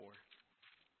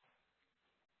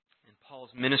Paul's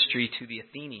ministry to the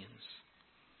Athenians.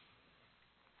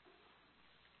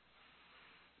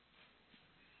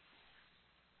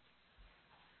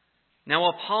 Now,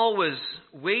 while Paul was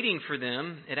waiting for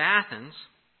them at Athens,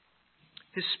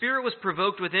 his spirit was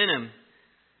provoked within him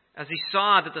as he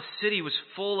saw that the city was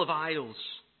full of idols.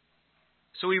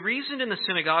 So he reasoned in the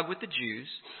synagogue with the Jews,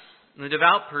 and the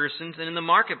devout persons, and in the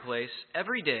marketplace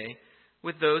every day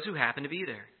with those who happened to be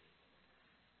there.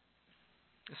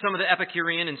 Some of the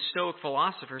Epicurean and Stoic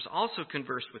philosophers also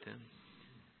conversed with him.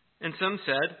 And some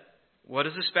said, "What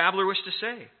does this babbler wish to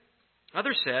say?"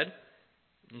 Others said,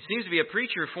 "He seems to be a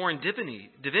preacher of foreign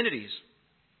divinities,"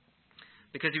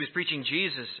 because he was preaching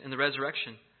Jesus and the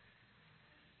resurrection.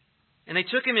 And they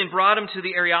took him and brought him to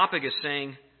the Areopagus,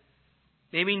 saying,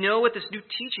 "May we know what this new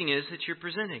teaching is that you're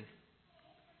presenting?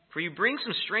 For you bring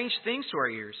some strange things to our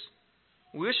ears.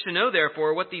 We wish to know,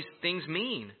 therefore, what these things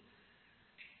mean."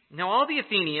 Now all the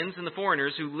Athenians and the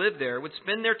foreigners who lived there would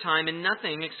spend their time in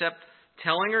nothing except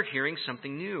telling or hearing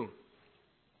something new.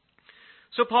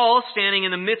 So Paul, standing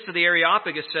in the midst of the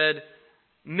Areopagus, said,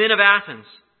 "Men of Athens,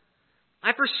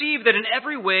 I perceive that in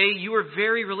every way you are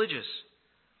very religious.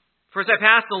 For as I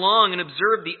passed along and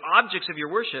observed the objects of your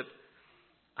worship,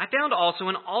 I found also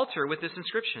an altar with this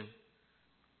inscription,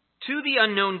 'To the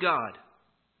unknown God.'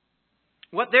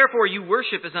 What therefore you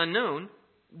worship as unknown,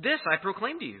 this I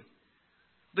proclaim to you.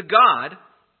 The God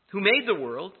who made the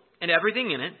world and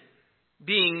everything in it,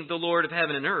 being the Lord of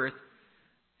heaven and earth,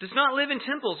 does not live in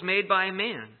temples made by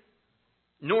man,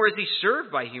 nor is he served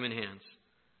by human hands,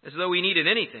 as though he needed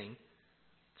anything,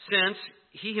 since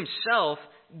he himself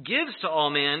gives to all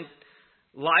man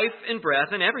life and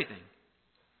breath and everything.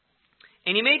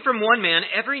 And he made from one man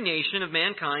every nation of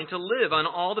mankind to live on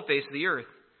all the face of the earth,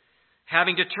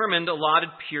 having determined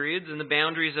allotted periods and the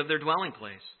boundaries of their dwelling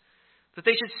place, that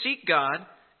they should seek God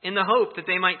in the hope that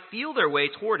they might feel their way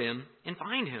toward him and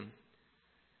find him.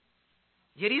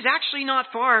 Yet he's actually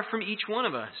not far from each one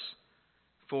of us.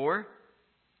 For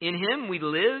in him we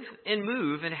live and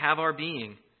move and have our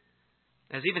being,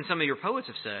 as even some of your poets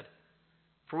have said.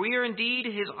 For we are indeed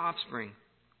his offspring.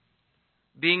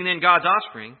 Being then God's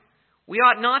offspring, we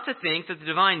ought not to think that the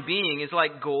divine being is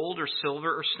like gold or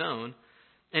silver or stone,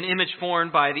 an image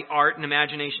formed by the art and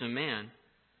imagination of man.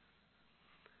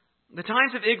 The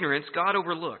times of ignorance God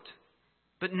overlooked,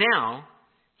 but now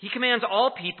he commands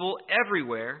all people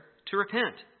everywhere to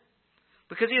repent,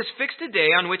 because he has fixed a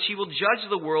day on which he will judge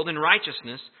the world in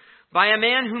righteousness by a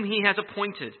man whom he has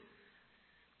appointed.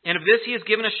 And of this he has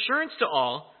given assurance to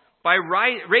all by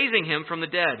raising him from the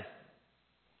dead."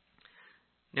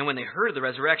 Now when they heard of the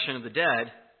resurrection of the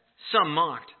dead, some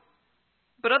mocked,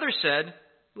 but others said,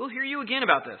 "We'll hear you again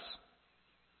about this."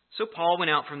 So Paul went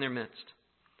out from their midst.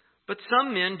 But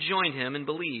some men joined him and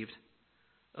believed,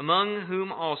 among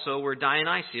whom also were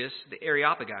Dionysius the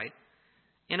Areopagite,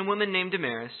 and a woman named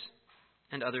Damaris,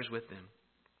 and others with them.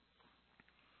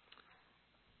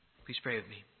 Please pray with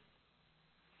me.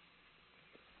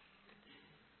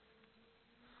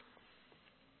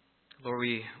 Lord,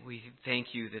 we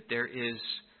thank you that there is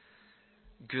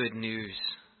good news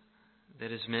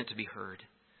that is meant to be heard,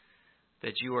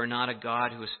 that you are not a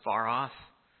God who is far off,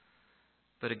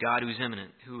 but a God who is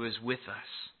immanent, who is with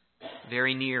us,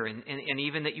 very near. And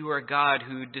even that you are a God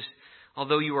who,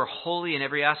 although you are holy in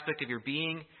every aspect of your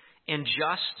being and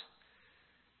just,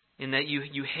 in that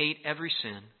you hate every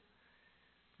sin,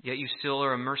 yet you still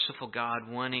are a merciful God,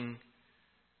 wanting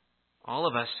all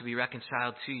of us to be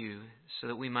reconciled to you so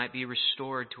that we might be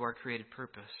restored to our created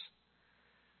purpose.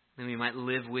 And we might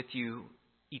live with you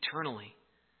eternally,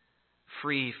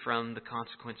 free from the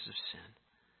consequences of sin.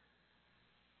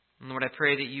 And Lord, I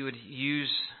pray that you would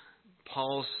use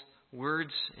Paul's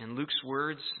words and Luke's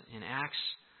words in Acts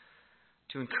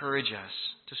to encourage us,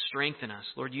 to strengthen us.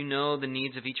 Lord, you know the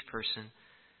needs of each person.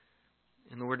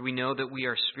 And Lord, we know that we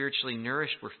are spiritually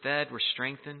nourished, we're fed, we're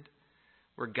strengthened,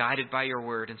 we're guided by your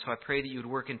word. And so I pray that you would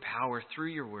work in power through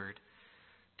your word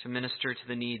to minister to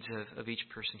the needs of each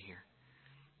person here.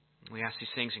 We ask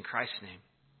these things in Christ's name.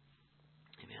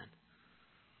 Amen.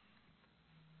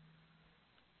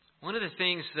 One of the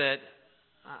things that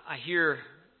I hear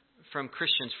from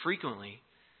Christians frequently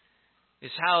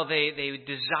is how they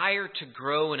desire to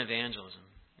grow in evangelism.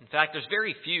 In fact, there's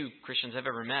very few Christians I've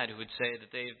ever met who would say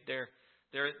that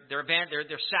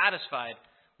they're satisfied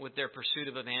with their pursuit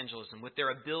of evangelism, with their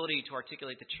ability to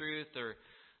articulate the truth, or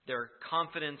their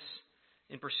confidence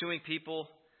in pursuing people.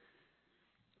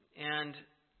 And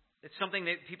it's something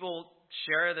that people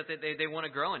share that they want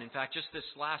to grow in. In fact, just this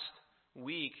last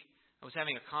week, I was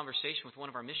having a conversation with one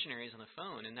of our missionaries on the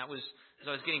phone, and that was, as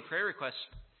I was getting prayer requests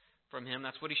from him,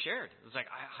 that's what he shared. It was like,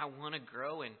 I want to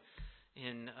grow in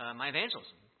in my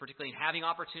evangelism, particularly in having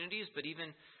opportunities, but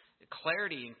even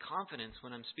clarity and confidence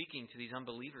when I'm speaking to these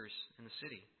unbelievers in the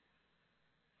city.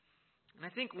 And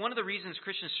I think one of the reasons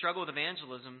Christians struggle with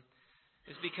evangelism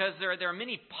is because there are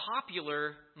many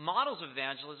popular models of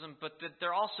evangelism, but that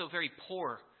they're also very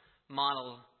poor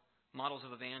models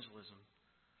of evangelism.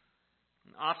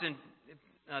 And often,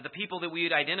 the people that we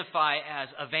would identify as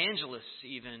evangelists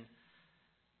even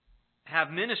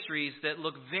have ministries that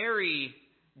look very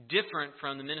different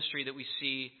from the ministry that we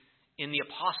see in the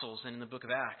apostles and in the book of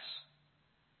Acts.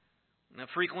 Now,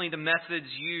 frequently, the methods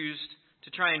used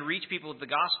to try and reach people with the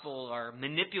gospel are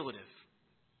manipulative,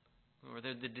 or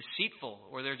they're deceitful,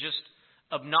 or they're just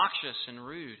obnoxious and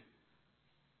rude.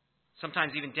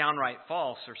 Sometimes even downright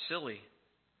false or silly.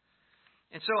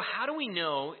 And so how do we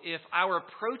know if our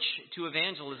approach to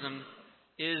evangelism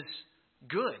is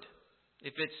good,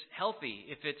 if it's healthy,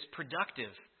 if it's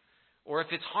productive, or if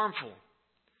it's harmful?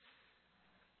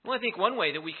 Well, I think one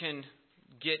way that we can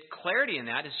get clarity in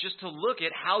that is just to look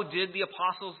at how did the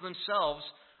apostles themselves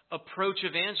approach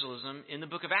evangelism in the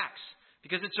book of Acts.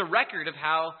 Because it's a record of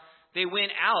how they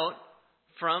went out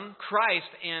from Christ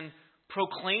and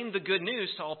proclaimed the good news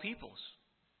to all peoples.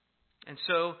 And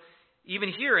so,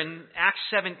 even here in Acts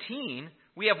 17,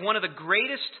 we have one of the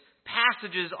greatest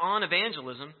passages on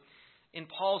evangelism in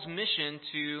Paul's mission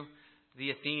to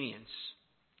the Athenians.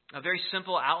 A very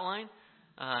simple outline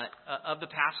of the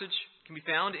passage can be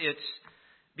found. It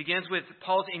begins with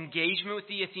Paul's engagement with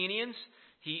the Athenians.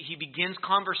 He begins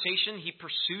conversation. He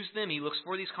pursues them. He looks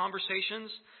for these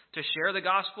conversations to share the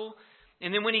gospel.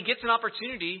 And then when he gets an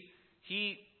opportunity,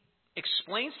 he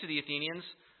explains to the Athenians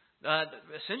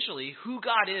essentially who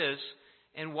God is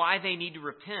and why they need to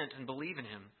repent and believe in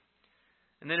him.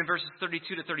 And then in verses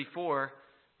 32 to 34,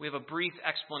 we have a brief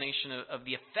explanation of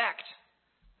the effect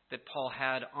that Paul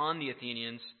had on the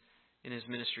Athenians in his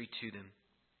ministry to them.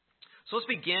 So let's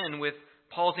begin with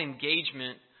Paul's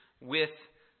engagement with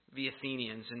the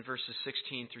Athenians in verses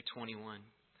 16 through 21.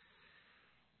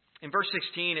 In verse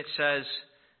 16 it says,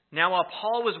 "Now while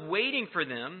Paul was waiting for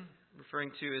them,"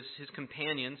 referring to his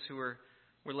companions who were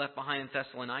left behind in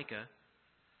Thessalonica,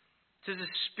 it says, "his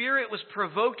spirit was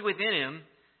provoked within him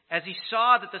as he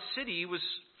saw that the city was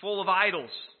full of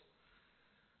idols."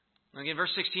 Again,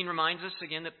 verse 16 reminds us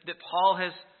again that Paul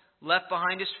has left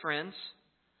behind his friends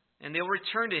and they'll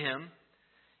return to him.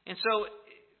 And so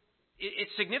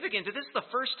it's significant that this is the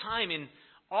first time in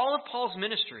all of Paul's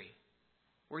ministry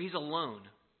where he's alone,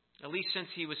 at least since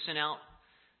he was sent out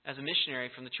as a missionary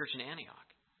from the church in Antioch.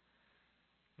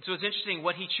 And so it's interesting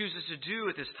what he chooses to do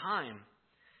at this time.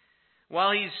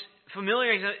 While he's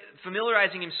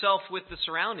familiarizing himself with the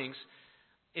surroundings,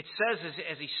 it says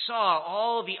as he saw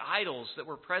all the idols that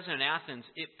were present in Athens,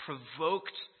 it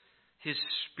provoked his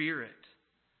spirit.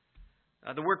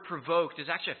 The word provoked is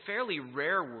actually a fairly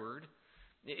rare word.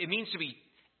 It means to be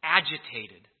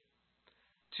agitated,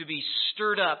 to be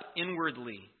stirred up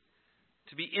inwardly,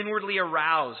 to be inwardly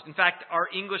aroused. In fact, our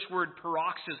English word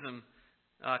paroxysm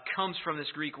comes from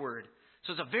this Greek word.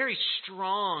 So it's a very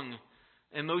strong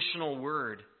emotional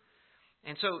word.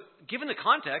 And so, given the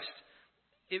context,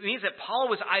 it means that Paul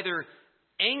was either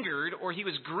angered or he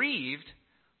was grieved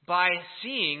by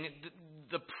seeing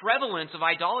the prevalence of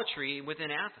idolatry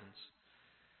within Athens.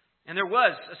 And there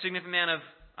was a significant amount of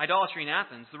idolatry in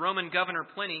Athens. The Roman governor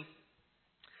Pliny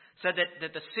said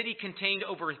that the city contained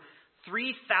over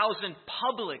 3,000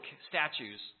 public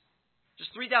statues.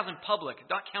 Just 3,000 public,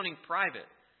 not counting private.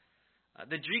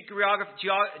 The Greek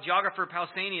geographer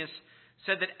Pausanias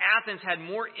said that Athens had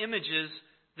more images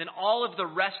than all of the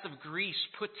rest of Greece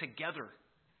put together.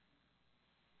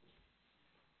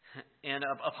 And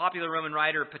a popular Roman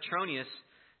writer, Petronius,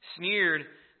 sneered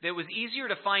that it was easier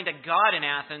to find a god in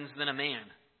Athens than a man.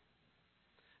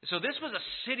 So this was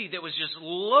a city that was just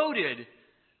loaded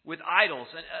with idols,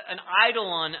 an idol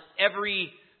on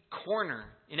every corner,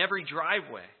 in every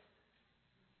driveway.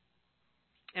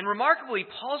 And remarkably,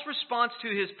 Paul's response to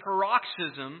his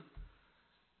paroxysm,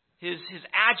 his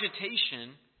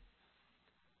agitation,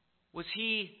 was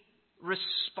he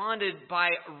responded by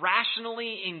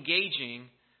rationally engaging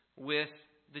with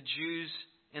the Jews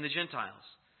and the Gentiles.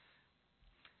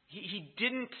 He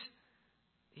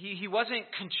wasn't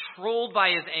controlled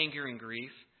by his anger and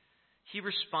grief. He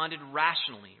responded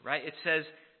rationally, right? It says,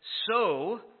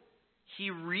 so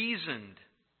he reasoned.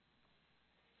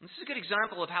 And this is a good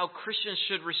example of how Christians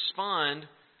should respond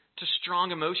to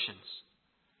strong emotions.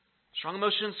 Strong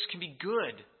emotions can be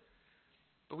good,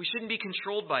 but we shouldn't be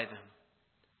controlled by them.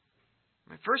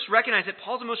 Right? First, recognize that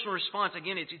Paul's emotional response,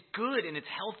 again, it's good and it's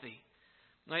healthy.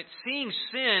 Right? Seeing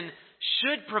sin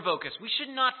should provoke us. We should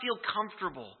not feel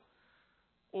comfortable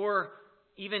or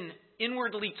even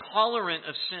inwardly tolerant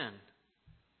of sin.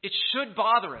 It should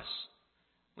bother us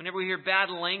whenever we hear bad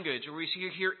language or we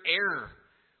hear error,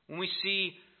 when we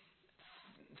see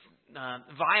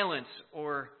violence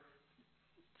or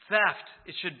theft.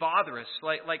 It should bother us.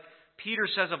 Like Peter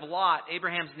says of Lot,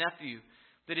 Abraham's nephew,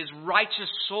 that his righteous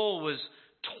soul was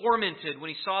tormented when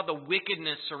he saw the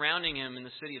wickedness surrounding him in the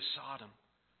city of Sodom.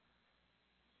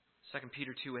 2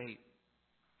 Peter 2:8.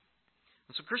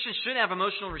 And so Christians should have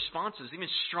emotional responses, even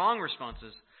strong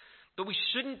responses. But we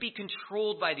shouldn't be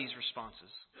controlled by these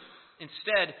responses.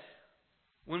 Instead,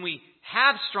 when we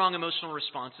have strong emotional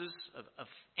responses of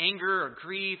anger or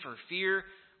grief or fear,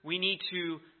 we need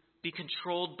to be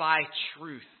controlled by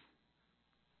truth,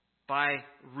 by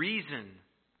reason.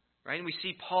 Right? And we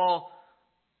see Paul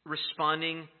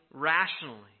responding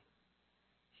rationally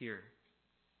here.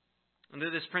 And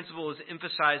this principle is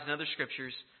emphasized in other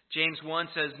scriptures. James 1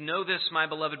 says, "Know this, my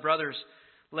beloved brothers,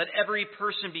 let every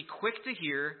person be quick to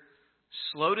hear,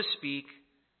 slow to speak,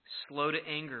 slow to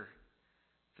anger.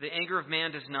 For the anger of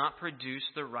man does not produce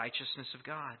the righteousness of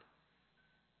God."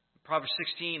 Proverbs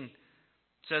 16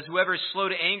 says, "Whoever is slow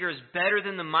to anger is better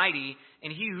than the mighty,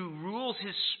 and he who rules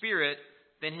his spirit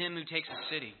than him who takes a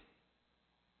city."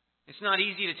 It's not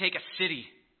easy to take a city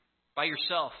by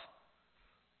yourself.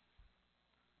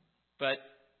 But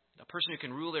a person who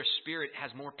can rule their spirit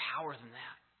has more power than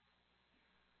that.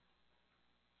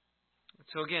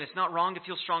 So again, it's not wrong to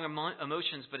feel strong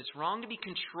emotions, but it's wrong to be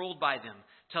controlled by them,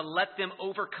 to let them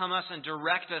overcome us and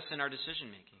direct us in our decision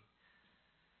making.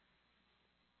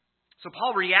 So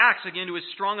Paul reacts again to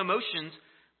his strong emotions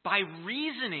by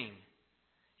reasoning.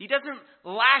 He doesn't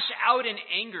lash out in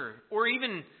anger or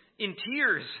even in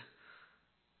tears.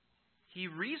 He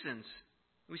reasons.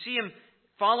 We see him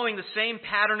following the same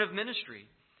pattern of ministry.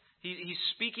 He's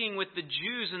speaking with the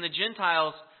Jews and the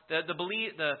Gentiles,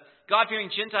 the God-fearing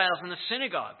Gentiles in the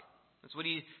synagogue. That's what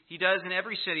he does in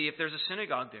every city if there's a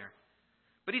synagogue there.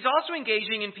 But he's also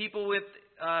engaging in people with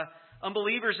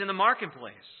unbelievers in the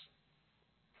marketplace.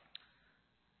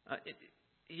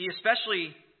 He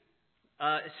especially,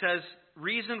 it says,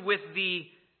 reasoned with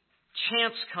the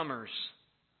chance comers.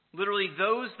 Literally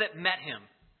those that met him.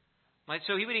 Right?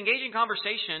 So he would engage in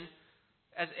conversation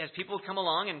as people would come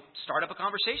along and start up a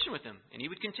conversation with him. And he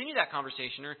would continue that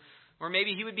conversation. Or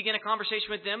maybe he would begin a conversation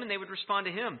with them and they would respond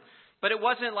to him. But it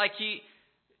wasn't like he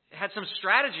had some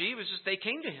strategy. It was just they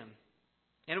came to him.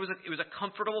 And it was a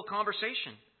comfortable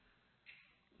conversation.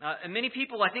 And many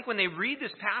people, I think, when they read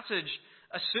this passage,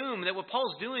 assume that what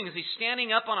Paul's doing is he's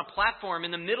standing up on a platform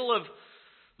in the middle of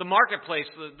the marketplace,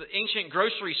 the ancient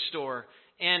grocery store,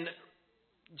 and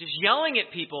just yelling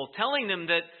at people, telling them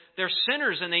that they're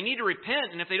sinners and they need to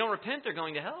repent, and if they don't repent, they're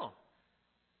going to hell.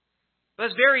 But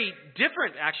that's very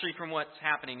different, actually, from what's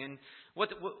happening. And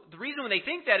the reason when they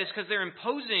think that is because they're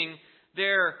imposing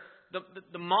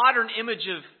the modern image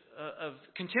of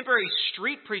contemporary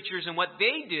street preachers and what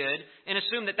they did, and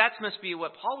assume that must be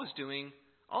what Paul was doing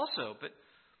also. But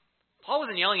Paul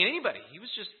wasn't yelling at anybody. He was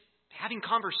just having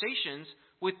conversations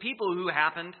with people who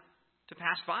happened to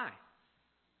pass by.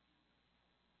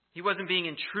 He wasn't being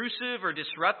intrusive or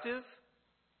disruptive.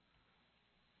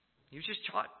 He was just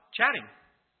chatting.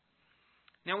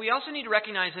 Now, we also need to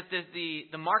recognize that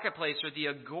the marketplace, or the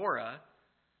agora,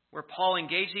 where Paul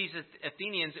engaged these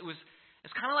Athenians,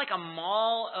 it's kind of like a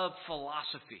mall of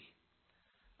philosophy.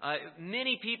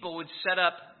 Many people would set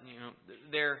up,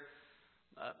 their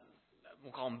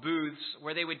we'll call them booths,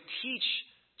 where they would teach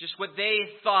just what they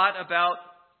thought about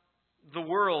the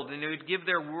world, and they would give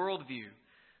their worldview.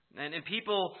 And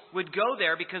people would go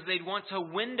there because they'd want to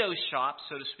window shop,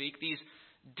 so to speak, these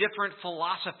different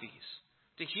philosophies.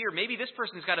 To hear, maybe this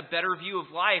person's got a better view of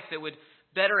life that would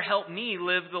better help me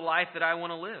live the life that I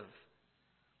want to live.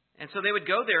 And so they would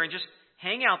go there and just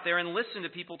hang out there and listen to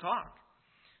people talk.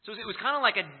 So it was kind of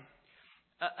like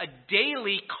a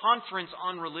daily conference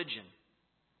on religion.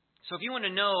 So if you want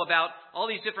to know about all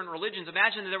these different religions,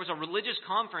 imagine that there was a religious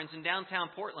conference in downtown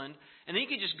Portland, and then you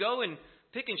could just go and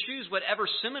pick and choose whatever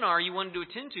seminar you wanted to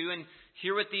attend to and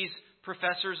hear what these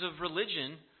professors of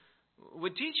religion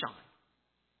would teach on.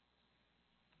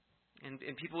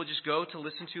 And people would just go to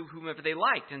listen to whomever they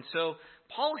liked. And so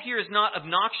Paul here is not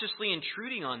obnoxiously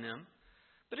intruding on them,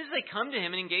 but as they come to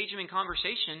him and engage him in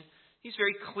conversation, he's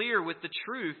very clear with the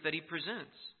truth that he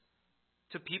presents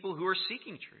to people who are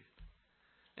seeking truth.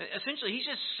 Essentially, he's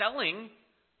just selling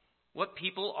what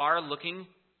people are looking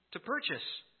to purchase.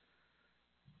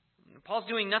 Paul's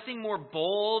doing nothing more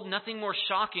bold, nothing more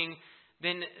shocking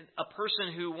than a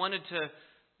person who wanted to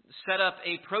set up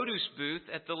a produce booth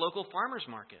at the local farmer's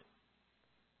market.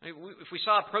 If we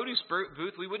saw a produce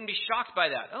booth, we wouldn't be shocked by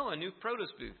that. Oh, a new produce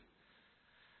booth.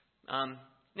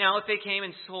 Now, if they came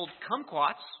and sold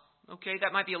kumquats, okay,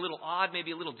 that might be a little odd,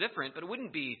 maybe a little different, but it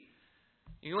wouldn't be,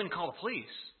 you wouldn't call the police.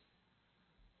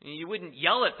 You wouldn't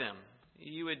yell at them.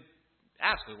 You would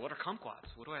ask, what are kumquats?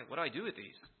 What do I do with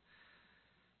these?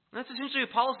 And that's essentially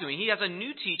what Paul's doing. He has a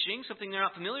new teaching, something they're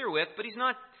not familiar with, but he's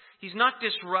not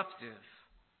disruptive.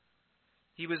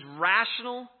 He was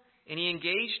rational, and he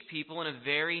engaged people in a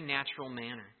very natural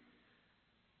manner.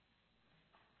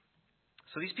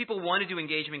 So these people wanted to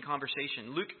engage him in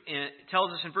conversation. Luke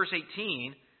tells us in verse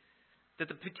 18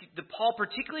 that Paul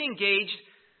particularly engaged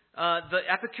the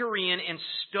Epicurean and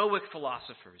Stoic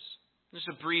philosophers. Just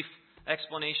a brief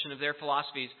explanation of their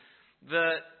philosophies.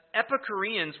 The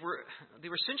Epicureans were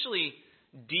essentially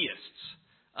deists.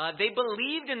 They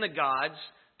believed in the gods,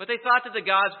 but they thought that the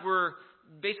gods were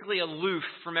basically aloof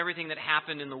from everything that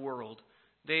happened in the world.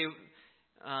 They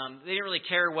didn't really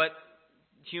care what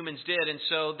humans did, and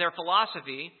so their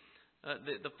philosophy,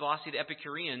 the philosophy of the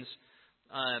Epicureans,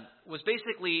 was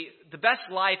basically the best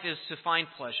life is to find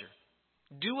pleasure.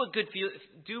 Do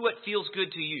what feels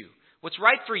good to you. What's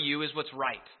right for you is what's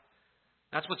right.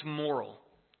 That's what's moral,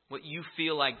 what you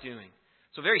feel like doing.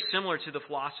 So very similar to the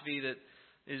philosophy that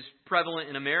is prevalent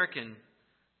in American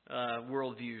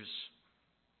worldviews.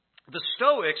 The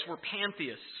Stoics were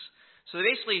pantheists. So they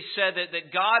basically said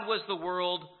that God was the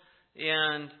world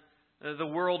and the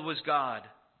world was God.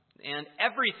 And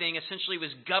everything essentially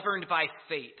was governed by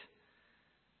fate.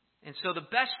 And so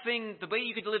the way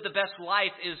you could live the best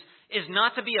life is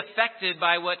not to be affected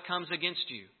by what comes against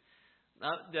you.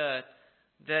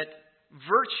 That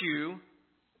virtue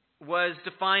was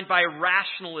defined by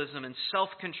rationalism and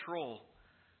self-control.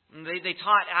 And they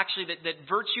taught actually that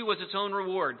virtue was its own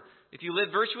reward. If you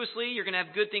live virtuously, you're going to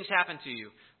have good things happen to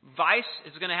you. Vice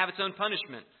is going to have its own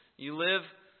punishment. You live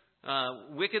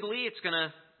wickedly,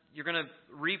 you're going to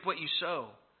reap what you sow.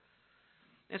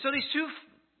 And so these two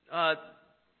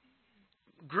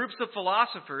groups of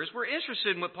philosophers were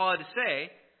interested in what Paul had to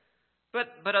say, but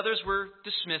others were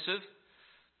dismissive.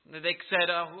 They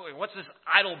said, what's this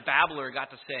idle babbler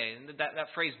got to say? And that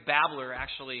phrase babbler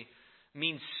actually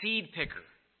means seed picker.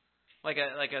 Like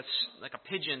a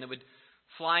pigeon that would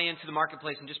fly into the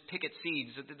marketplace and just pick at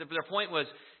seeds. Their point was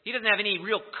he doesn't have any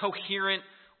real coherent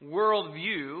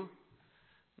worldview,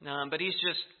 but he's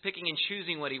just picking and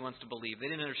choosing what he wants to believe. They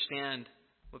didn't understand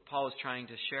what Paul was trying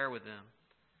to share with them.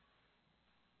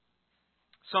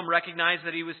 Some recognized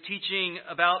that he was teaching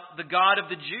about the God of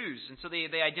the Jews, and so they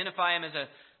identify him as a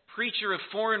preacher of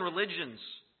foreign religions.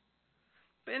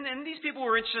 And these people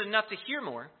were interested enough to hear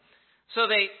more, so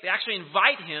they actually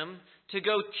invite him to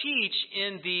go teach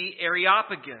in the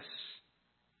Areopagus.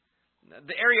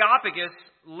 The Areopagus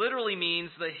literally means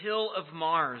the hill of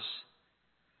Mars.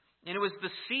 And it was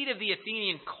the seat of the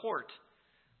Athenian court,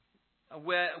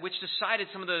 which decided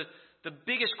some of the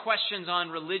biggest questions on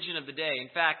religion of the day. In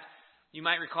fact, you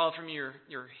might recall from your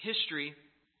history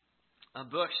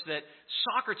books that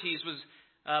Socrates was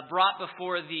brought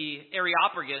before the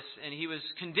Areopagus, and he was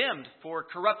condemned for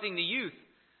corrupting the youth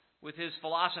with his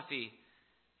philosophy.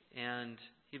 And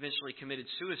he eventually committed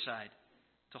suicide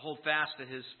to hold fast to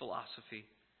his philosophy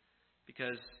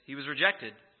because he was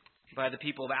rejected by the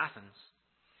people of Athens.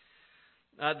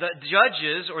 The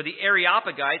judges, or the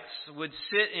Areopagites, would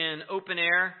sit in open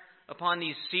air upon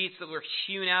these seats that were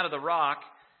hewn out of the rock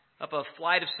up a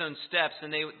flight of stone steps,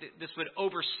 and this would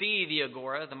oversee the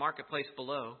agora, the marketplace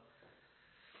below.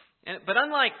 But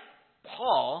unlike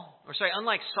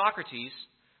Socrates,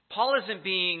 Paul isn't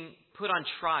being put on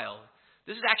trial.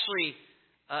 This is actually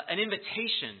an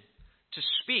invitation to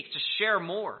speak, to share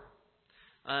more.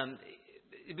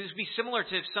 It would be similar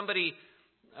to if somebody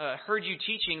heard you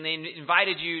teaching, they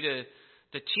invited you to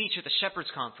teach at the Shepherd's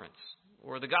Conference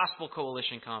or the Gospel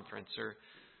Coalition Conference or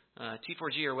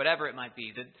T4G or whatever it might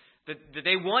be. That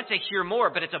they want to hear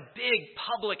more, but it's a big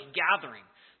public gathering.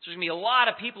 So there's going to be a lot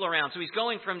of people around. So he's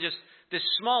going from just this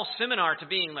small seminar to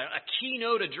being a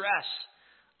keynote address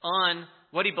on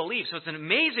what he believes. So it's an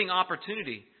amazing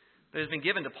opportunity that has been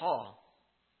given to Paul.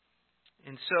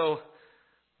 And so,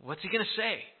 what's he going to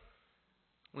say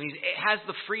when he has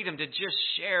the freedom to just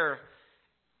share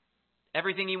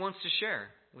everything he wants to share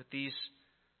with these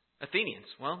Athenians?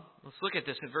 Well, let's look at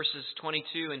this in verses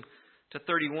 22 and to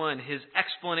 31, his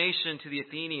explanation to the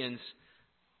Athenians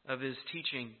of his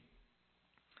teaching.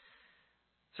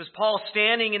 It says, Paul,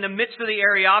 standing in the midst of the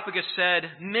Areopagus, said,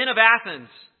 "Men of Athens,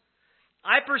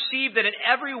 I perceive that in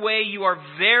every way you are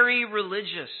very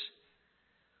religious.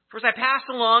 For as I passed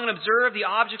along and observed the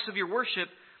objects of your worship,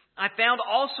 I found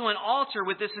also an altar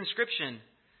with this inscription,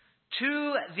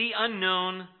 to the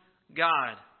unknown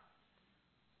God.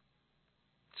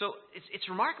 So it's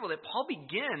remarkable that Paul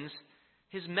begins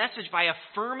his message by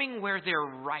affirming where they're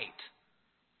right.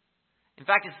 In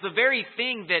fact, it's the very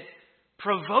thing that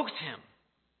provoked him.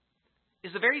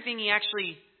 Is the very thing he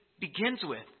actually begins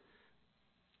with.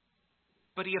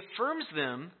 But he affirms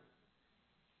them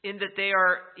in that they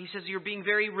are, he says, you're being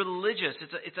very religious.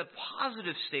 It's a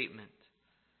positive statement.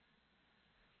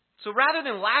 So rather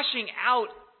than lashing out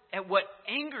at what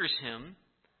angers him,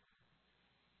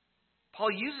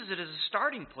 Paul uses it as a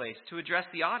starting place to address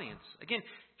the audience. Again,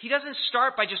 he doesn't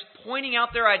start by just pointing out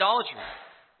their idolatry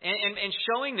and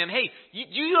showing them, hey, you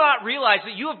do not realize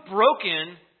that you have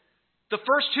broken the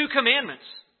first two commandments.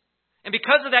 And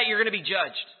because of that, you're going to be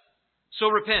judged. So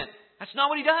repent. That's not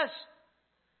what he does.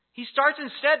 He starts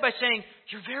instead by saying,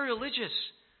 you're very religious.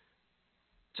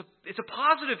 It's a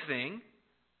positive thing.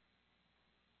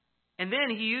 And then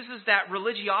he uses that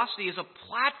religiosity as a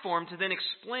platform to then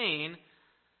explain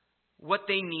what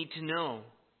they need to know.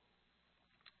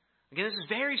 Again, this is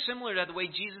very similar to the way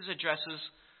Jesus addresses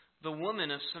the woman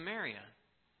of Samaria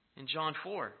in John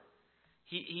 4.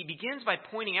 He begins by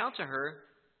pointing out to her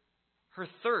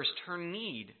thirst, her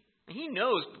need. And he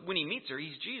knows when he meets her,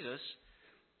 he's Jesus,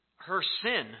 her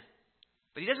sin.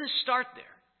 But he doesn't start there.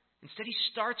 Instead, he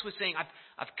starts with saying,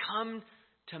 I've come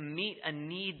to meet a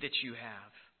need that you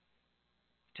have.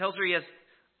 He tells her he has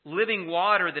living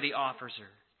water that he offers her.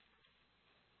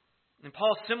 And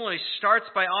Paul similarly starts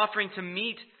by offering to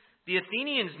meet the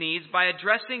Athenians' needs by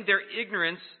addressing their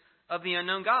ignorance of the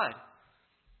unknown God.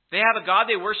 They have a God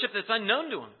they worship that's unknown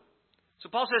to them. So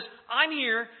Paul says, I'm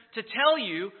here to tell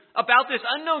you about this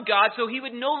unknown God so he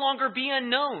would no longer be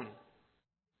unknown.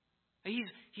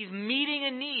 He's meeting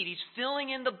a need. He's filling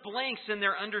in the blanks in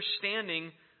their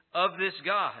understanding of this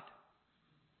God.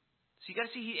 So you got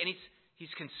to see,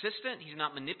 he's consistent. He's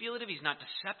not manipulative. He's not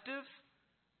deceptive.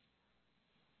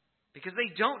 Because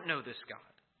they don't know this God.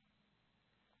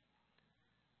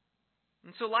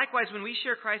 And so likewise, when we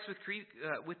share Christ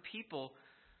with people,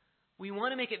 we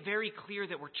want to make it very clear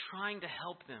that we're trying to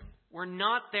help them. We're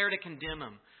not there to condemn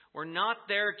them. We're not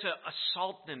there to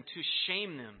assault them, to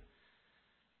shame them.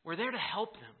 We're there to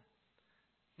help them.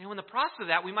 Now, in the process of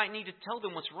that, we might need to tell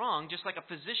them what's wrong, just like a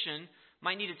physician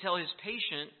might need to tell his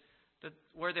patient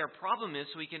where their problem is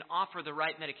so he can offer the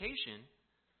right medication.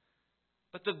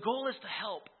 But the goal is to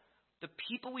help. The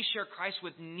people we share Christ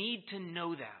with need to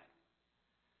know that.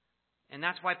 And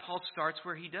that's why Paul starts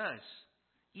where he does.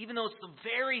 Even though it's the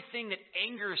very thing that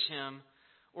angers him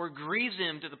or grieves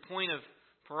him to the point of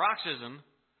paroxysm,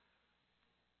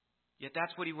 yet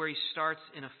that's where he starts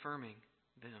in affirming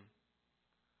them.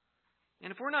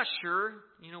 And if we're not sure,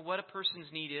 what a person's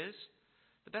need is,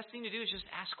 the best thing to do is just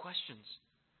ask questions.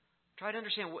 Try to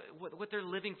understand what they're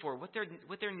living for, what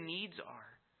their needs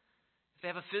are. If they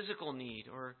have a physical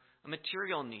need or a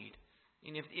material need,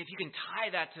 and if you can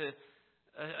tie that to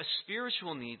a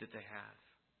spiritual need that they have.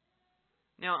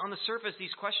 Now, on the surface,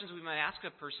 these questions we might ask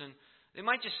a person, they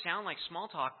might just sound like small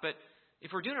talk, but if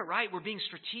we're doing it right, we're being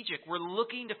strategic. We're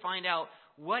looking to find out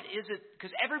what is it, because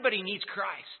everybody needs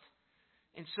Christ.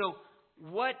 And so,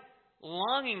 what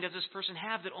longing does this person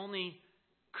have that only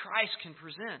Christ can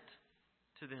present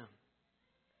to them?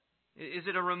 Is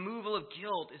it a removal of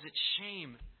guilt? Is it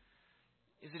shame?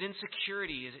 Is it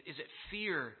insecurity? Is it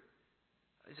fear?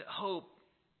 Is it hope?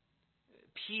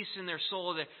 Peace in their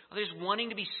soul? They're just wanting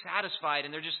to be satisfied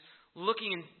and they're just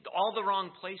looking in all the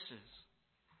wrong places.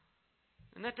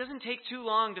 And that doesn't take too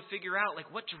long to figure out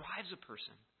what drives a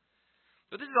person.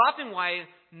 But this is often why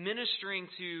ministering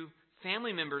to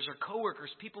family members or coworkers,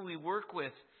 people we work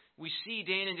with, we see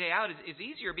day in and day out is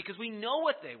easier because we know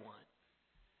what they want.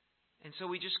 And so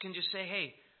we can just say,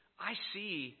 hey, I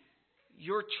see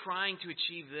you're trying to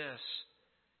achieve this,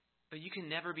 but you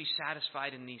can never be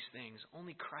satisfied in these things.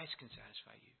 Only Christ can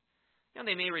satisfy you. Now,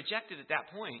 they may reject it at that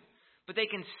point, but they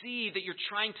can see that you're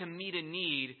trying to meet a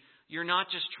need. You're not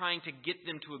just trying to get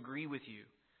them to agree with you,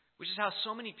 which is how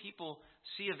so many people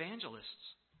see evangelists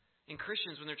and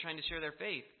Christians when they're trying to share their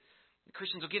faith. The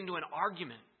Christians will get into an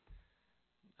argument.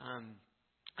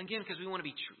 Again, because we want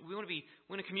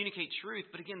to communicate truth,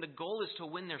 but again, the goal is to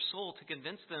win their soul, to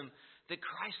convince them that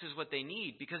Christ is what they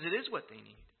need, because it is what they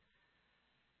need.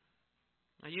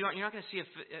 Now, you're not going to see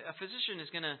a physician is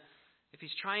going to, if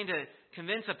he's trying to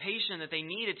convince a patient that they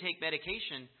need to take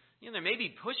medication, there may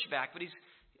be pushback, but he's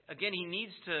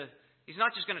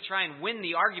not just going to try and win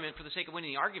the argument for the sake of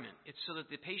winning the argument. It's so that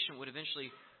the patient would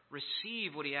eventually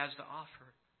receive what he has to offer.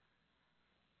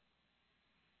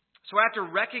 So after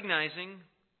recognizing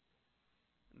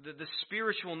the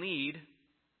spiritual need,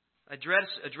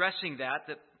 addressing that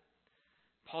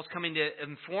Paul's coming to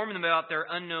inform them about their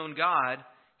unknown God.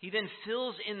 He then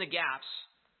fills in the gaps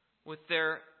with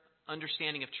their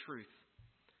understanding of truth.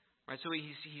 Right? So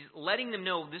he's letting them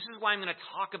know, this is why I'm going to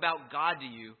talk about God to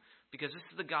you, because this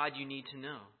is the God you need to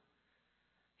know.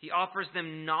 He offers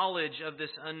them knowledge of this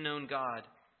unknown God.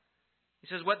 He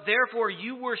says, what therefore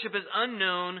you worship as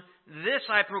unknown, this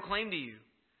I proclaim to you.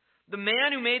 The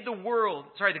man who made the world,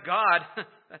 the God,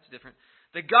 that's different.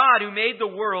 The God who made the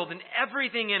world and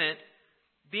everything in it,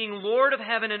 being Lord of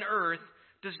heaven and earth,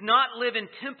 does not live in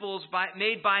temples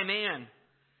made by man,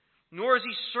 nor is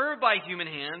he served by human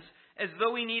hands as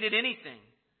though he needed anything,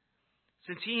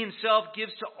 since he himself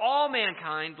gives to all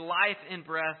mankind life and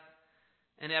breath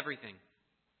and everything.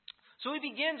 So he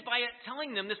begins by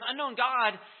telling them this unknown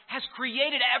God has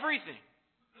created everything.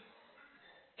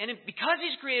 And because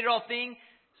he's created all things,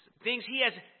 he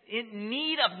has in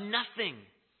need of nothing.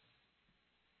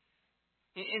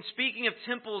 In speaking of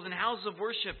temples and houses of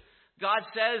worship, God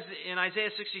says in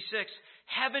Isaiah 66,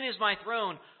 heaven is my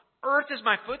throne, earth is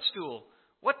my footstool.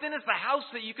 What then is the house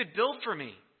that you could build for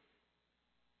me?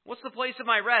 What's the place of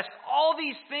my rest? All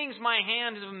these things my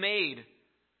hands have made.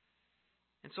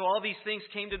 And so all these things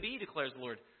came to be, declares the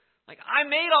Lord. Like, I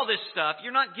made all this stuff.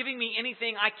 You're not giving me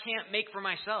anything I can't make for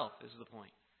myself, is the point.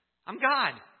 I'm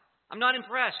God. I'm not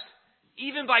impressed,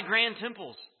 even by grand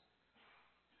temples.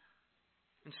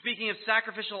 And speaking of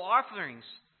sacrificial offerings,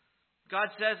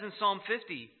 God says in Psalm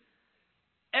 50,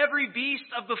 every beast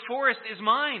of the forest is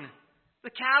mine, the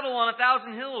cattle on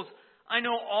 1,000 hills. I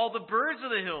know all the birds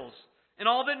of the hills, and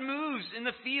all that moves in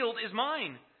the field is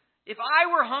mine. If I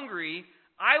were hungry,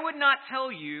 I would not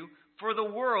tell you, for the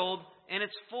world and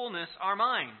its fullness are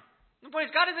mine. The point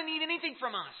is, God doesn't need anything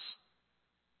from us.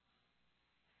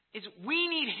 We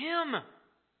need Him.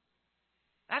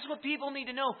 That's what people need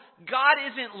to know. God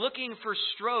isn't looking for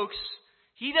strokes.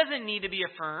 He doesn't need to be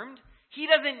affirmed. He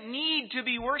doesn't need to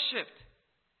be worshipped.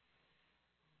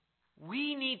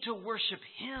 We need to worship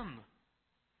Him,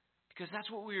 because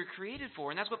that's what we were created for,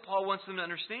 and that's what Paul wants them to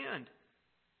understand.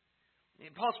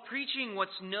 Paul's preaching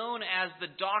what's known as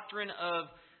the doctrine of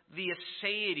the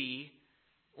aseity,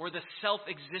 or the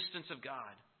self-existence of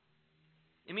God.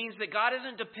 It means that God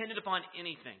isn't dependent upon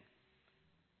anything.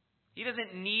 He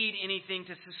doesn't need anything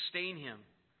to sustain Him.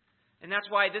 And that's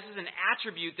why this is an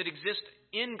attribute that exists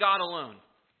in God alone.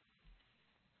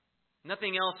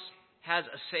 Nothing else has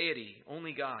aseity,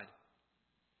 only God.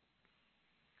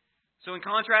 So in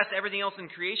contrast to everything else in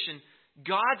creation,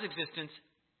 God's existence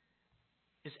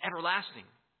is everlasting.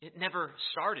 It never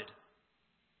started.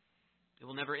 It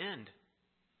will never end.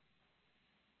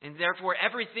 And therefore,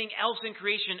 everything else in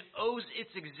creation owes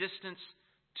its existence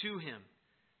to Him.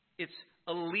 Its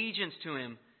allegiance to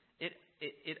Him.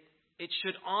 It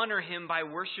should honor Him by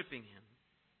worshiping Him.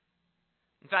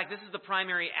 In fact, this is the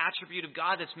primary attribute of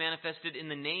God that's manifested in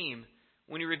the name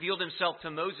when He revealed Himself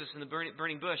to Moses in the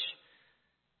burning bush.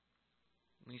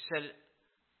 When He said,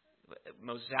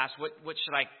 Moses asked, what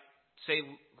should I say,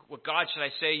 what God should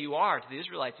I say you are to the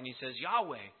Israelites? And He says,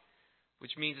 Yahweh,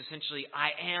 which means essentially,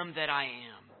 I am that I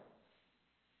am.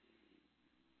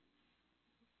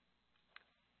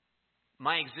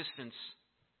 My existence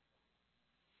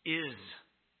is.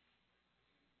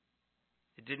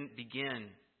 It didn't begin.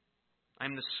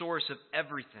 I'm the source of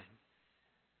everything.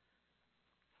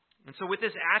 And so with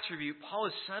this attribute, Paul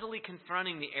is subtly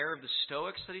confronting the error of the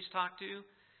Stoics that he's talked to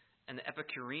and the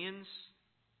Epicureans.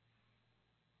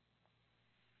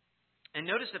 And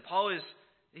notice that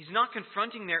he's not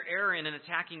confronting their error in an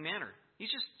attacking manner. He's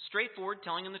just straightforward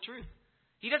telling them the truth.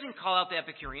 He doesn't call out the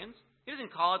Epicureans. He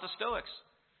doesn't call out the Stoics.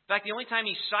 In fact, the only time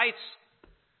he cites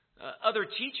other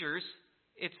teachers,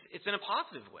 it's in a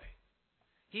positive way.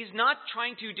 He's not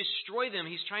trying to destroy them.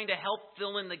 He's trying to help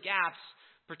fill in the gaps,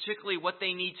 particularly what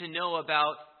they need to know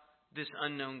about this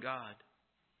unknown God.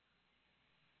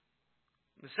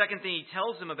 The second thing he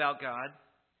tells them about God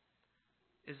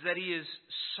is that He is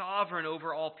sovereign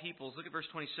over all peoples. Look at verse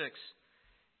 26.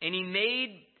 And He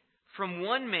made from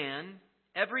one man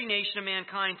every nation of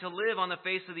mankind to live on the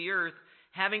face of the earth,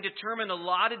 having determined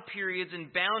allotted periods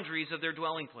and boundaries of their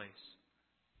dwelling place.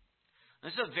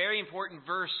 This is a very important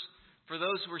verse for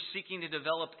those who are seeking to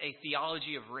develop a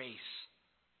theology of race.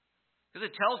 Because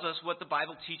it tells us what the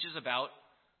Bible teaches about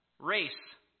race.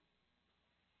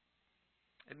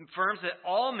 It affirms that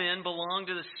all men belong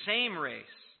to the same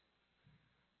race.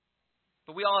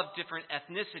 But we all have different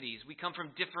ethnicities. We come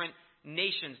from different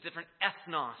nations, different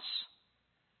ethnos.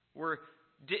 We're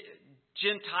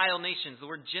Gentile nations. The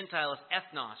word Gentile is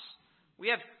ethnos. We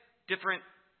have different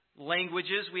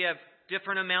languages. We have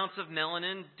different amounts of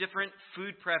melanin, different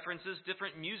food preferences,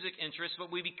 different music interests, but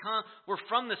we're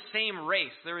from the same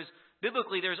race.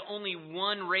 Biblically, there's only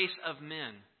one race of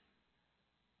men.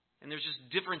 And there's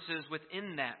just differences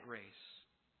within that race.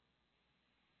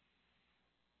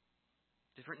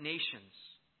 Different nations.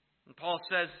 And Paul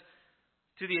says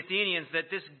to the Athenians that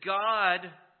this God,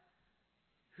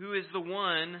 who is the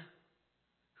one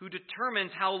who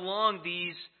determines how long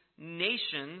these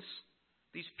nations,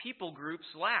 these people groups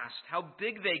last, how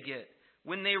big they get,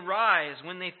 when they rise,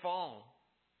 when they fall.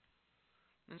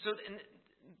 And so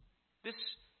this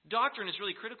doctrine is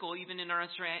really critical even in our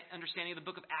understanding of the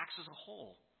book of Acts as a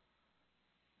whole.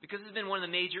 Because it's been one of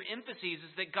the major emphases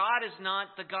is that God is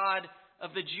not the God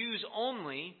of the Jews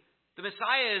only. The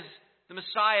Messiah is the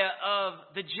Messiah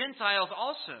of the Gentiles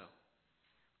also.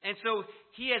 And so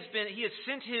he has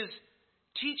sent his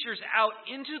teachers out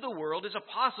into the world as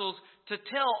apostles to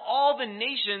tell all the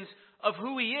nations of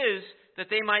who he is,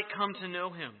 that they might come to know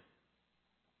him.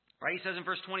 Right? He says in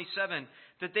verse 27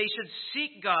 that they should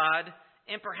seek God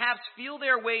and perhaps feel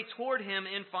their way toward him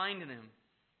and find him.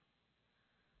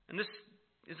 And this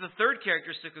is the third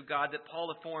characteristic of God that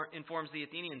Paul informs the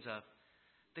Athenians of.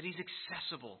 That he's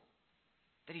accessible.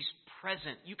 That he's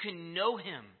present. You can know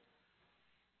him.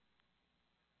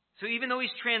 So even though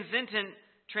he's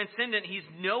transcendent, he's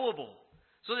knowable.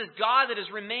 So this God that has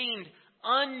remained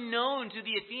unknown to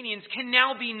the Athenians can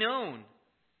now be known.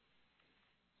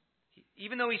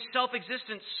 Even though he's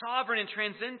self-existent, sovereign, and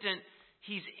transcendent,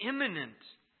 he's immanent.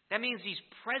 That means he's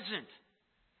present.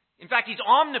 In fact, he's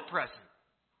omnipresent.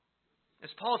 As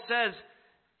Paul says,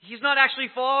 he's not actually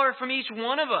far from each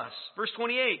one of us. Verse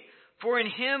 28, for in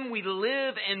him we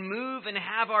live and move and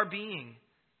have our being.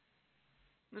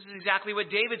 This is exactly what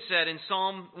David said in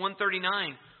Psalm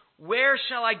 139. Where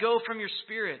shall I go from your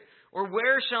spirit? Or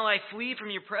where shall I flee from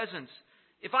your presence?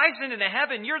 If I ascend into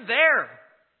heaven, you're there.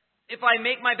 If I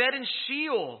make my bed in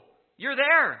Sheol, you're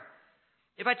there.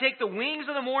 If I take the wings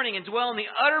of the morning and dwell in the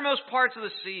uttermost parts of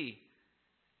the sea,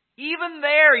 even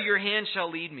there your hand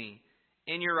shall lead me,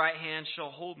 and your right hand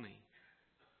shall hold me.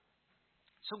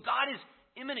 So God is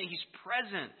immanent. He's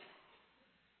present.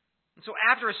 And so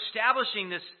after establishing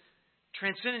this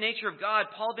transcendent nature of God,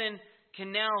 Paul then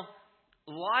can now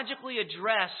logically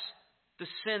address the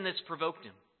sin that's provoked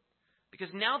him. Because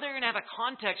now they're going to have a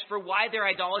context for why their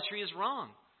idolatry is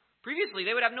wrong. Previously,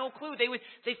 they would have no clue.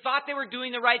 They thought they were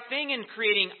doing the right thing in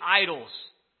creating idols.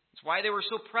 That's why they were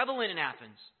so prevalent in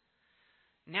Athens.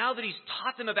 Now that he's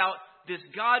taught them about this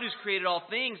God who's created all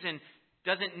things and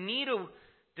doesn't need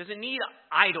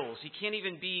idols. He can't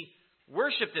even be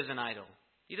worshipped as an idol.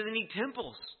 He doesn't need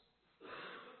temples.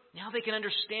 Now they can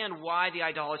understand why the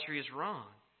idolatry is wrong.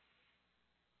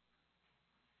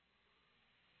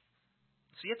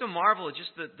 So you have to marvel at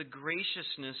just the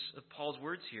graciousness of Paul's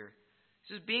words here.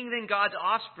 He says, being then God's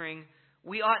offspring,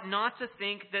 we ought not to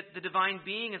think that the divine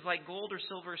being is like gold or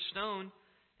silver or stone,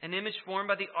 an image formed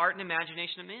by the art and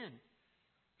imagination of men.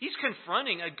 He's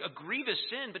confronting a grievous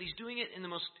sin, but he's doing it in the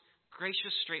most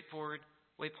gracious, straightforward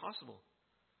way possible.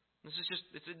 This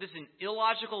is an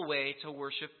illogical way to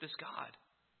worship this God,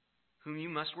 whom you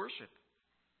must worship.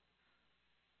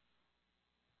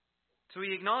 So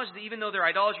he acknowledged that even though their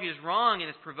idolatry is wrong and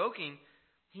it's provoking,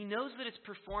 he knows that it's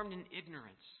performed in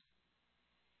ignorance.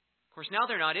 Of course, now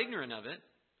they're not ignorant of it.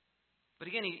 But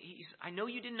again, I know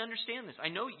you didn't understand this. I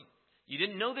know you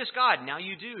didn't know this God. Now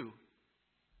you do.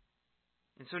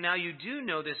 And so now you do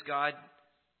know this God.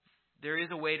 There is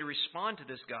a way to respond to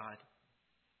this God.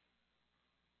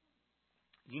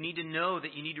 You need to know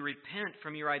that you need to repent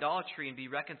from your idolatry and be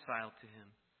reconciled to him.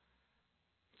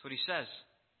 That's what he says.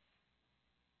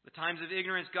 The times of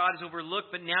ignorance God has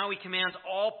overlooked, but now he commands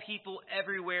all people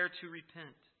everywhere to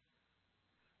repent.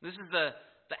 This is the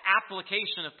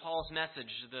application of Paul's message,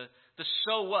 the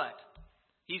so what.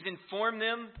 He's informed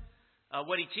them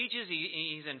what he teaches.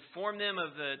 He's informed them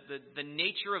of the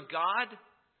nature of God.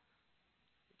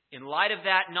 In light of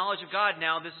that knowledge of God,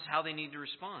 now this is how they need to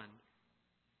respond.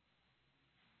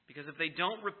 Because if they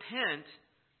don't repent,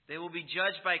 they will be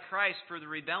judged by Christ for the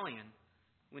rebellion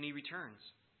when he returns.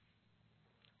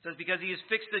 It says, because he has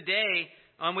fixed the day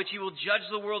on which he will judge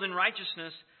the world in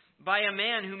righteousness by a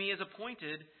man whom he has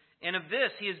appointed, and of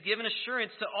this he has given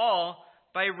assurance to all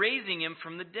by raising him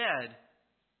from the dead.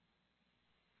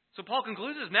 So Paul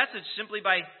concludes his message simply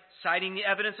by citing the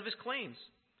evidence of his claims.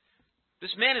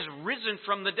 This man is risen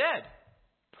from the dead,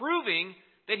 proving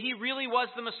that he really was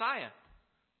the Messiah,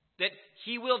 that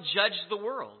he will judge the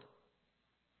world.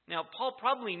 Now, Paul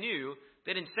probably knew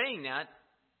that in saying that,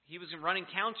 he was running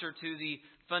counter to the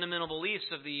fundamental beliefs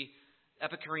of the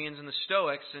Epicureans and the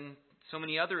Stoics and so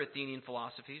many other Athenian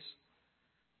philosophies.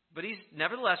 But he's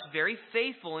nevertheless very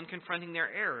faithful in confronting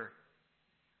their error.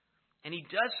 And he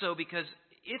does so because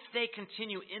if they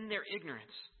continue in their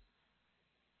ignorance,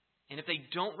 and if they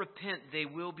don't repent, they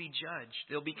will be judged.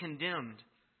 They'll be condemned.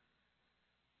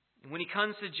 And when he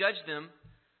comes to judge them,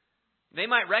 they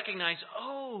might recognize,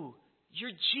 oh,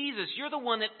 you're Jesus. You're the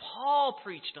one that Paul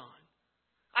preached on.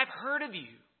 I've heard of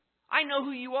you. I know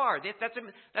who you are.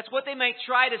 That's what they might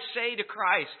try to say to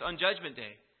Christ on Judgment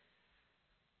Day.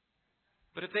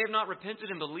 But if they have not repented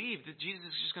and believed, that Jesus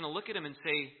is just going to look at them and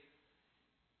say,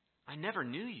 I never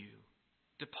knew you.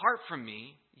 Depart from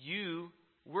me, you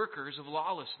workers of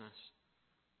lawlessness.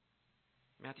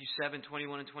 Matthew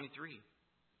 7:21 and 23.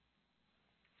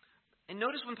 And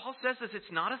notice when Paul says this,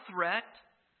 it's not a threat.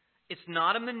 It's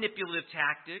not a manipulative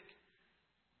tactic.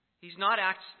 He's not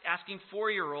asking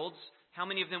 4-year-olds how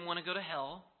many of them want to go to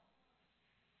hell.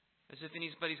 As if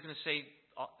anybody's going to say,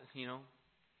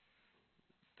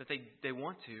 that they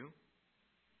want to.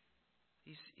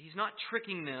 He's not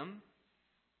tricking them.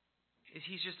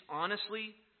 He's just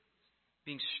honestly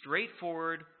being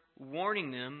straightforward, warning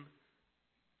them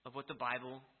of what the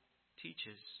Bible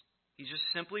teaches. He's just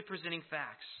simply presenting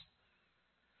facts.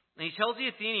 And he tells the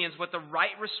Athenians what the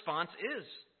right response is.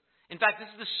 In fact, this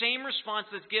is the same response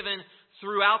that's given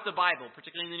throughout the Bible,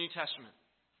 particularly in the New Testament.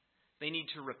 They need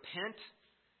to repent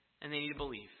and they need to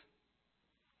believe.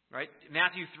 Right?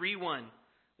 Matthew 3:1.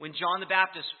 When John the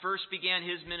Baptist first began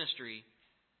his ministry,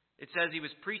 it says he was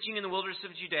preaching in the wilderness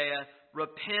of Judea,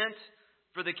 repent,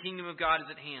 for the kingdom of God is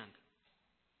at hand.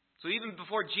 So even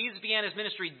before Jesus began his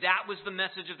ministry, that was the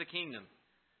message of the kingdom.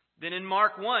 Then in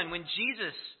Mark 1, when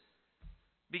Jesus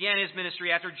began his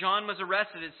ministry, after John was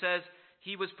arrested, it says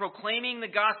he was proclaiming the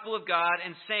gospel of God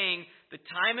and saying, the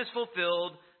time is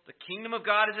fulfilled, the kingdom of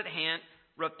God is at hand,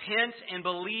 repent and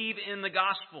believe in the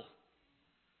gospel.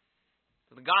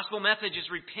 So the gospel message is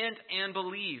repent and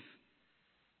believe.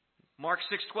 Mark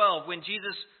 6:12, when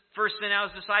Jesus first sent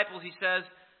out his disciples, it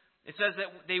says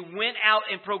that they went out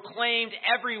and proclaimed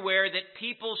everywhere that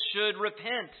people should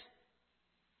repent.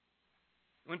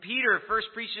 When Peter first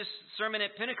preached his sermon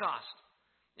at Pentecost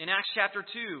in Acts chapter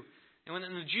 2, and when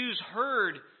the Jews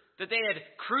heard that they had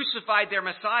crucified their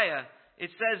Messiah,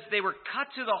 it says they were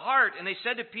cut to the heart, and they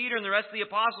said to Peter and the rest of the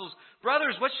apostles,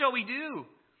 brothers, what shall we do?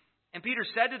 And Peter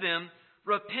said to them,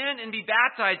 repent and be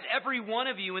baptized, every one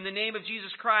of you, in the name of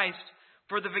Jesus Christ,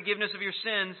 for the forgiveness of your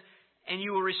sins, and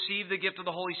you will receive the gift of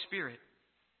the Holy Spirit.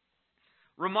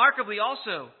 Remarkably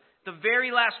also, the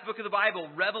very last book of the Bible,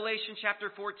 Revelation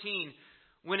chapter 14,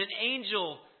 when an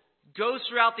angel goes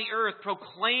throughout the earth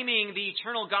proclaiming the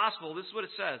eternal gospel, this is what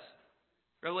it says.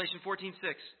 Revelation 14:6.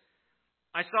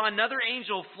 I saw another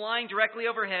angel flying directly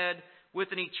overhead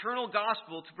with an eternal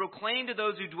gospel to proclaim to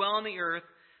those who dwell on the earth,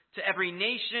 to every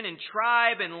nation and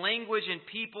tribe and language and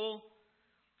people.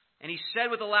 And he said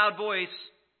with a loud voice,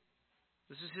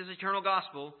 this is his eternal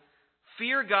gospel,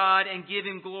 fear God and give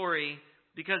him glory,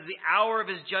 because the hour of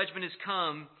his judgment has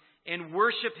come, and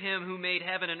worship him who made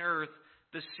heaven and earth,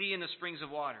 the sea and the springs of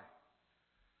water.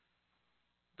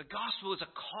 The gospel is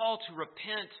a call to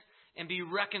repent and be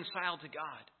reconciled to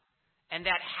God. And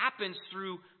that happens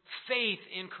through faith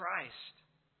in Christ.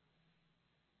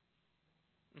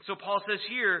 And so Paul says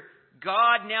here,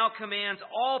 God now commands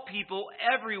all people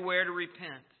everywhere to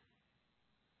repent.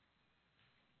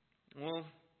 Well,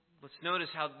 let's notice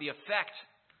how the effect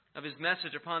of his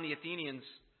message upon the Athenians,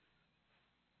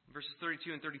 verses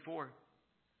 32 and 34.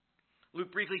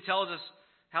 Luke briefly tells us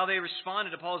how they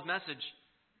responded to Paul's message.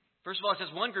 First of all, it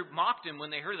says one group mocked him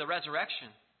when they heard of the resurrection.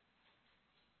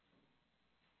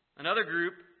 Another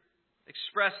group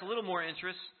expressed a little more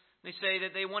interest. They say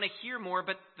that they want to hear more,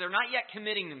 but they're not yet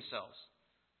committing themselves.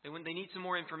 They need some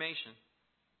more information.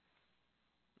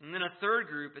 And then a third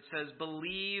group, it says,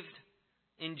 believed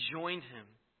and joined him.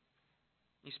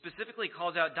 He specifically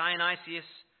calls out Dionysius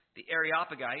the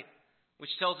Areopagite,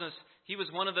 which tells us he was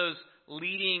one of those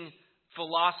leading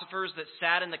philosophers that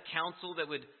sat in the council that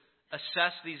would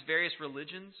assess these various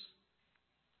religions.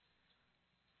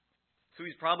 So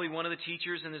he's probably one of the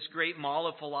teachers in this great mall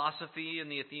of philosophy in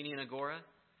the Athenian Agora.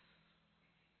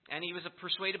 And he was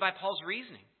persuaded by Paul's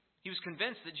reasoning. He was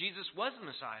convinced that Jesus was the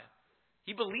Messiah.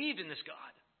 He believed in this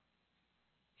God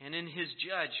and in his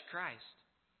judge, Christ.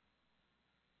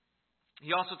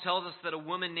 He also tells us that a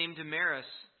woman named Damaris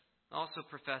also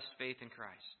professed faith in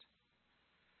Christ.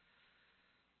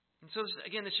 And so,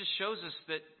 again, this just shows us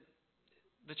that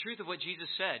the truth of what Jesus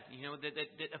said,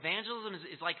 that evangelism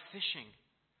is like fishing.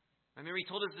 I remember he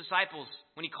told his disciples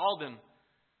when he called them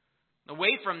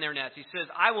away from their nets, he says,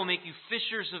 I will make you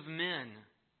fishers of men.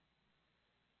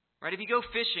 Right? If you go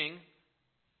fishing,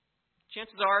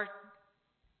 chances are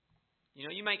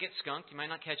You might get skunked. You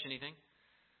might not catch anything.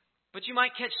 But you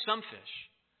might catch some fish.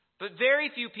 But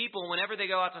very few people, whenever they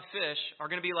go out to fish, are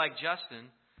going to be like Justin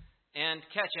and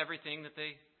catch everything that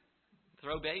they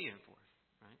throw bait in for.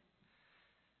 Right?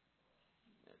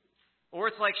 Or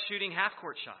it's like shooting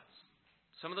half-court shots.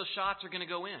 Some of those shots are going to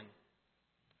go in.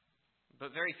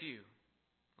 But very few.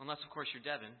 Unless, of course, you're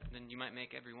Devin. Then you might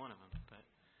make every one of them.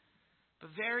 But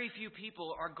very few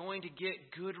people are going to get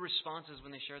good responses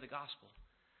when they share the gospel.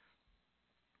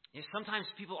 Sometimes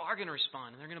people are going to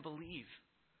respond and they're going to believe.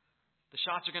 The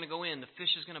shots are going to go in. The fish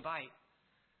is going to bite.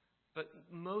 But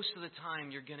most of the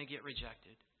time, you're going to get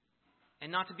rejected.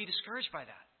 And not to be discouraged by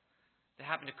that. It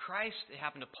happened to Christ. It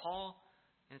happened to Paul.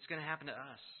 And it's going to happen to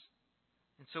us.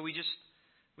 And so we just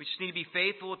need to be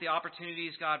faithful with the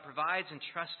opportunities God provides and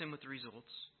trust Him with the results.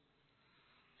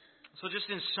 So just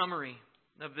in summary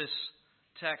of this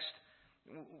text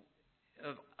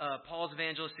of Paul's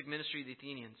evangelistic ministry to the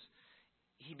Athenians,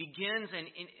 he begins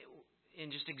in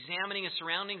just examining his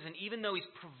surroundings, and even though he's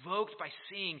provoked by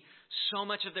seeing so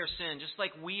much of their sin, just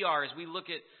like we are as we look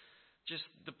at just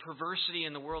the perversity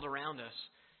in the world around us,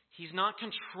 he's not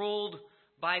controlled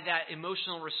by that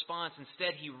emotional response.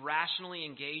 Instead, he rationally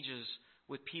engages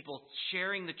with people,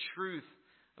 sharing the truth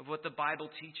of what the Bible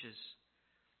teaches.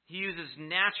 He uses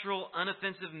natural,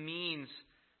 unoffensive means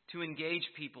to engage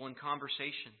people in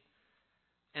conversation.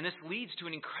 And this leads to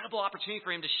an incredible opportunity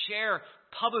for him to share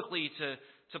publicly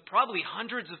to probably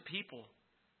hundreds of people.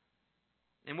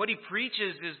 And what he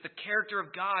preaches is the character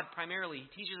of God primarily.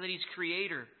 He teaches that He's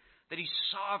creator, that He's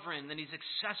sovereign, that He's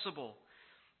accessible.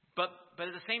 But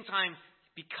at the same time,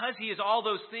 because He is all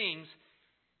those things,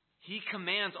 He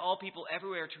commands all people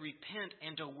everywhere to repent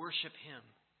and to worship Him.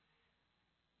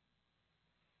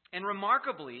 And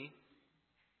remarkably,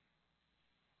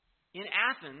 in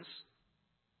Athens,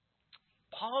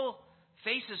 Paul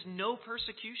faces no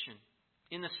persecution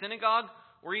in the synagogue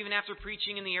or even after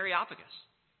preaching in the Areopagus.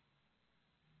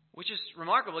 Which is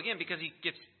remarkable, again, because he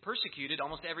gets persecuted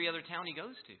almost every other town he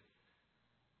goes to.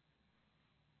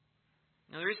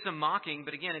 Now, there is some mocking,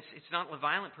 but again, it's not the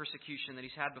violent persecution that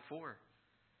he's had before.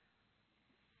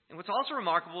 And what's also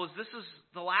remarkable is this is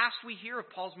the last we hear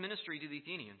of Paul's ministry to the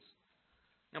Athenians.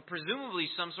 Now, presumably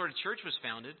some sort of church was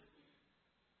founded.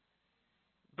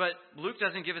 But Luke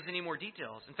doesn't give us any more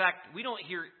details. In fact, we don't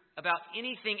hear about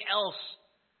anything else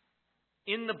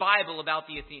in the Bible about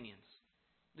the Athenians.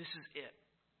 This is it.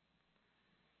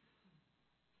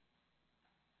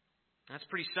 That's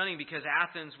pretty stunning because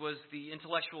Athens was the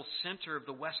intellectual center of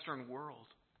the Western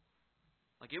world.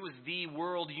 Like it was the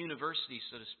world university,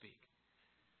 so to speak.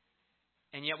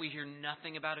 And yet we hear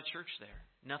nothing about a church there.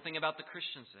 Nothing about the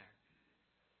Christians there.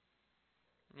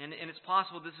 And it's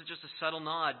possible this is just a subtle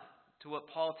nod to what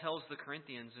Paul tells the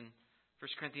Corinthians in 1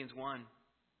 Corinthians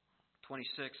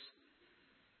 1:26.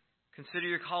 Consider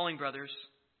your calling, brothers.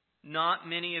 Not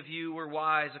many of you were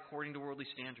wise according to worldly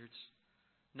standards.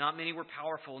 Not many were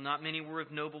powerful. Not many were of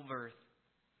noble birth.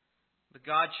 But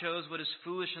God chose what is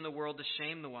foolish in the world to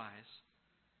shame the wise.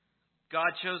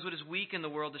 God chose what is weak in the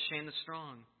world to shame the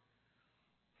strong.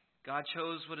 God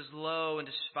chose what is low and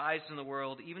despised in the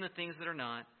world, even the things that are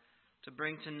not, to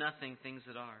bring to nothing things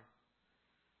that are,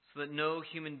 so that no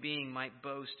human being might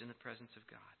boast in the presence of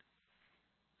God.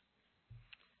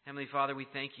 Heavenly Father, we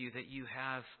thank You that You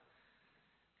have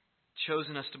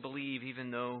chosen us to believe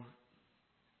even though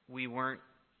we weren't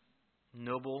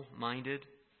noble-minded,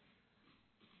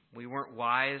 we weren't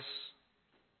wise,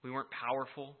 we weren't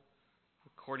powerful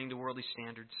according to worldly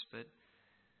standards, but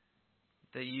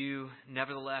that You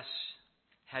nevertheless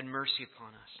had mercy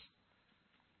upon us.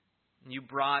 You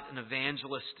brought an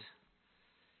evangelist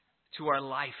to our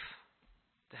life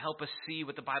to help us see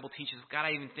what the Bible teaches. God,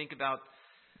 I even think about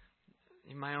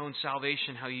in my own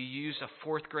salvation how You used a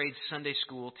 4th grade Sunday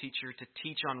school teacher to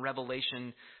teach on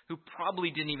Revelation who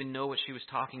probably didn't even know what she was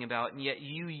talking about, and yet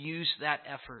You used that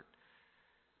effort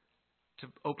to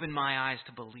open my eyes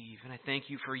to believe. And I thank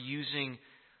You for using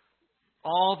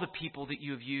all the people that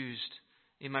You have used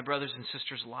in my brothers and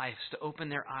sisters' lives to open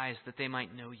their eyes that they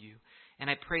might know You. And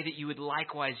I pray that You would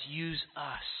likewise use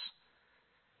us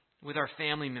with our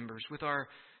family members, with our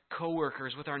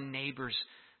coworkers, with our neighbors.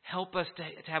 Help us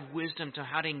to have wisdom to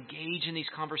how to engage in these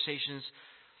conversations,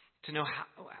 to know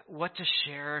what to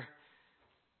share,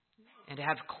 and to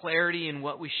have clarity in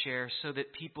what we share so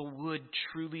that people would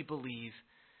truly believe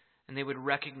and they would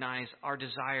recognize our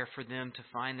desire for them to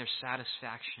find their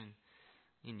satisfaction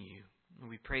in You. And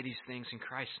we pray these things in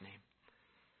Christ's name.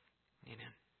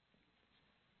 Amen.